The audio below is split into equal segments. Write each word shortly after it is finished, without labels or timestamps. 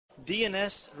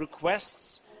DNS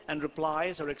requests and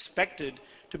replies are expected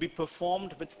to be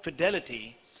performed with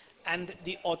fidelity, and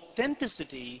the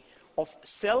authenticity of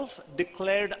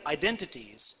self-declared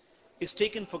identities is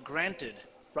taken for granted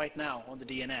right now on the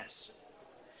DNS.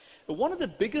 But one of the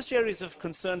biggest areas of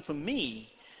concern for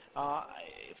me,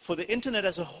 for the internet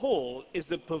as a whole, is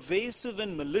the pervasive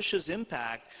and malicious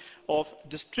impact of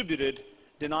distributed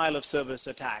denial of service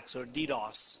attacks, or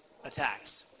DDoS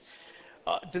attacks.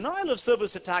 Denial of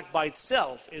service attack by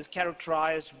itself is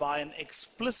characterized by an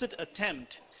explicit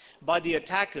attempt by the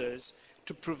attackers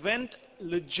to prevent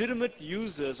legitimate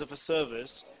users of a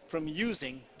service from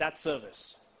using that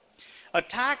service.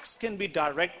 Attacks can be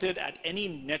directed at any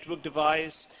network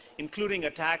device, including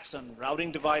attacks on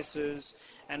routing devices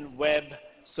and web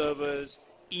servers,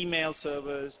 email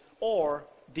servers, or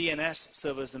DNS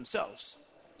servers themselves.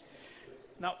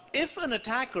 Now, if an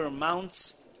attacker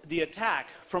mounts the attack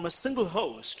from a single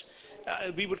host,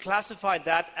 we would classify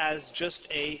that as just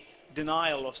a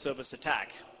denial of service attack.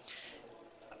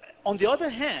 On the other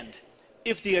hand,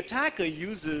 if the attacker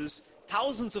uses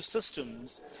thousands of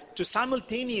systems to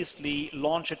simultaneously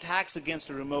launch attacks against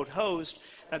a remote host,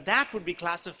 that would be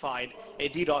classified a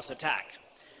DDoS attack.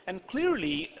 And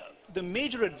clearly, the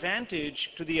major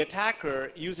advantage to the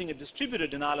attacker using a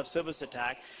distributed denial of service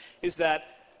attack is that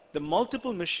the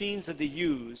multiple machines that they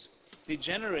use, they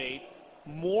generate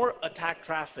more attack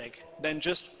traffic than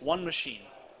just one machine.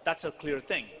 That's a clear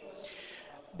thing.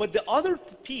 But the other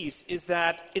piece is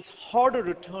that it's harder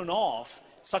to turn off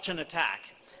such an attack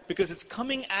because it's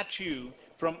coming at you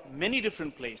from many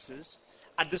different places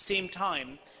at the same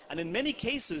time. And in many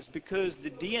cases, because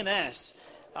the DNS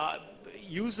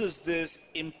uses this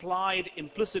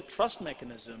implicit trust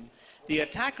mechanism, the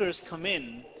attackers come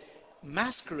in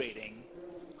masquerading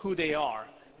who they are.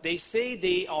 They say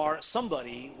they are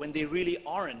somebody when they really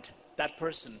aren't that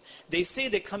person. They say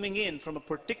they're coming in from a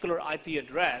particular IP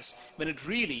address when it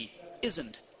really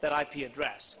isn't that IP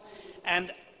address.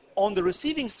 And on the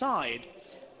receiving side,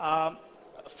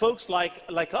 folks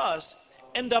like us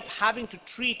end up having to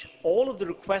treat all of the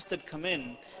requests that come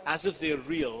in as if they're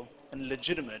real and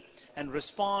legitimate, and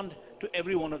respond to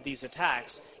every one of these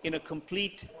attacks in a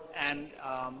complete and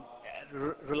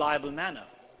reliable manner.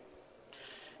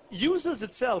 Users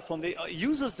themselves on the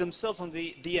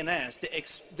DNS,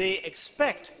 they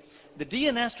expect the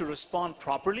DNS to respond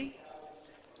properly,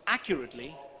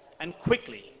 accurately, and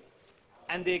quickly.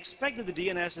 And they expect that the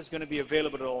DNS is going to be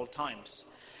available at all times.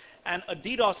 And a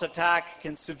DDoS attack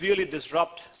can severely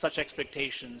disrupt such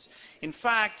expectations. In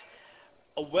fact,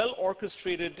 a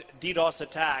well-orchestrated DDoS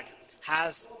attack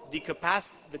has the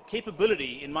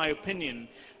capability, in my opinion,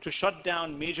 to shut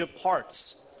down major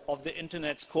parts of the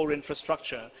internet's core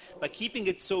infrastructure by keeping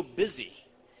it so busy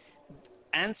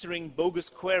answering bogus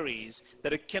queries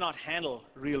that it cannot handle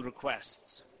real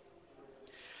requests.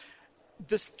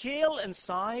 The scale and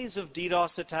size of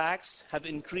DDoS attacks have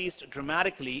increased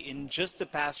dramatically in just the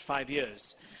past 5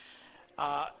 years.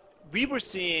 We were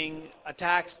seeing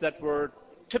attacks that were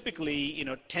typically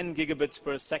 10 gigabits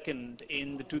per second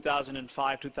in the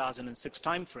 2005-2006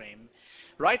 timeframe.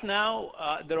 Right now,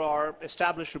 there are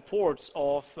established reports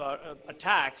of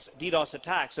attacks, DDoS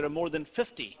attacks, that are more than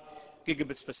 50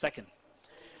 gigabits per second.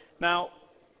 Now,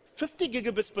 50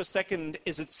 gigabits per second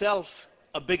is itself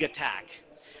a big attack.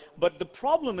 But the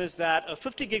problem is that a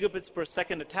 50 gigabits per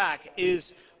second attack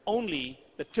is only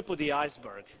the tip of the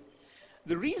iceberg.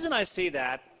 The reason I say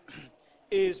that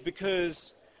is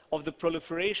because of the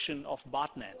proliferation of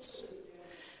botnets.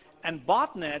 And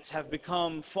botnets have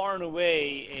become far and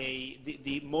away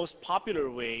the most popular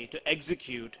way to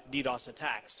execute DDoS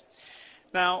attacks.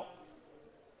 Now,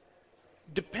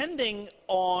 depending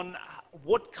on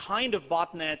what kind of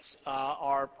botnets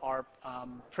are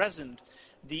present,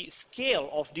 the scale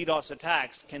of DDoS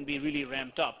attacks can be really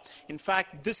ramped up. In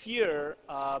fact, this year,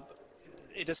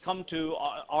 it has come to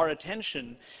our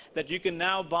attention that you can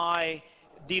now buy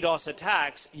DDoS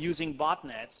attacks using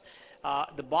botnets.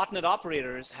 The botnet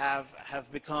operators have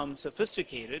become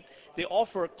sophisticated. They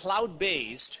offer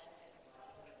cloud-based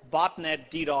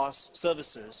botnet DDoS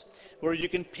services where you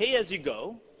can pay as you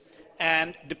go,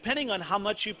 and depending on how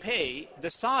much you pay,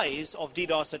 the size of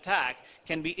DDoS attack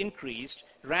can be increased,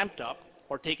 ramped up,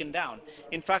 or taken down.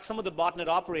 In fact, some of the botnet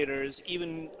operators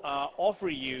even offer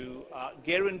you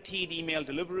guaranteed email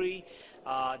delivery.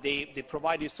 They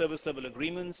provide you service level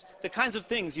agreements, the kinds of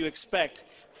things you expect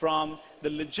from the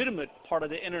legitimate part of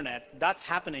the internet. That's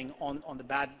happening on the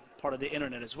bad part of the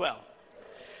internet as well.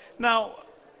 Now,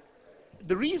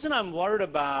 the reason I'm worried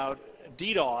about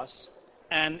DDoS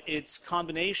and its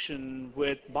combination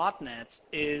with botnets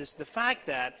is the fact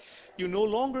that you no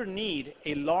longer need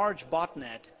a large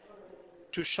botnet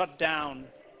to shut down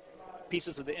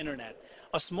pieces of the internet.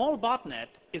 A small botnet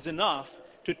is enough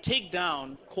to take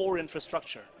down core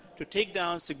infrastructure, to take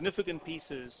down significant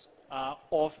pieces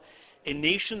of a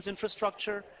nation's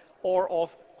infrastructure or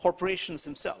of corporations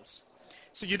themselves.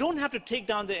 So you don't have to take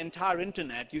down the entire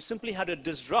internet. You simply have to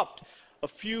disrupt a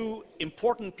few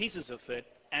important pieces of it,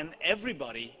 and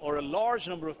everybody or a large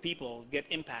number of people get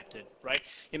impacted, right?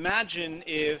 Imagine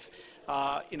if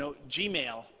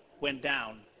Gmail went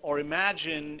down, or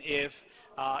imagine if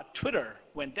Twitter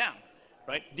went down,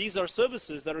 right? These are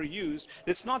services that are used.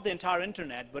 It's not the entire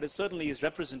internet, but it certainly is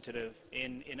representative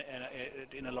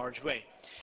in a large way.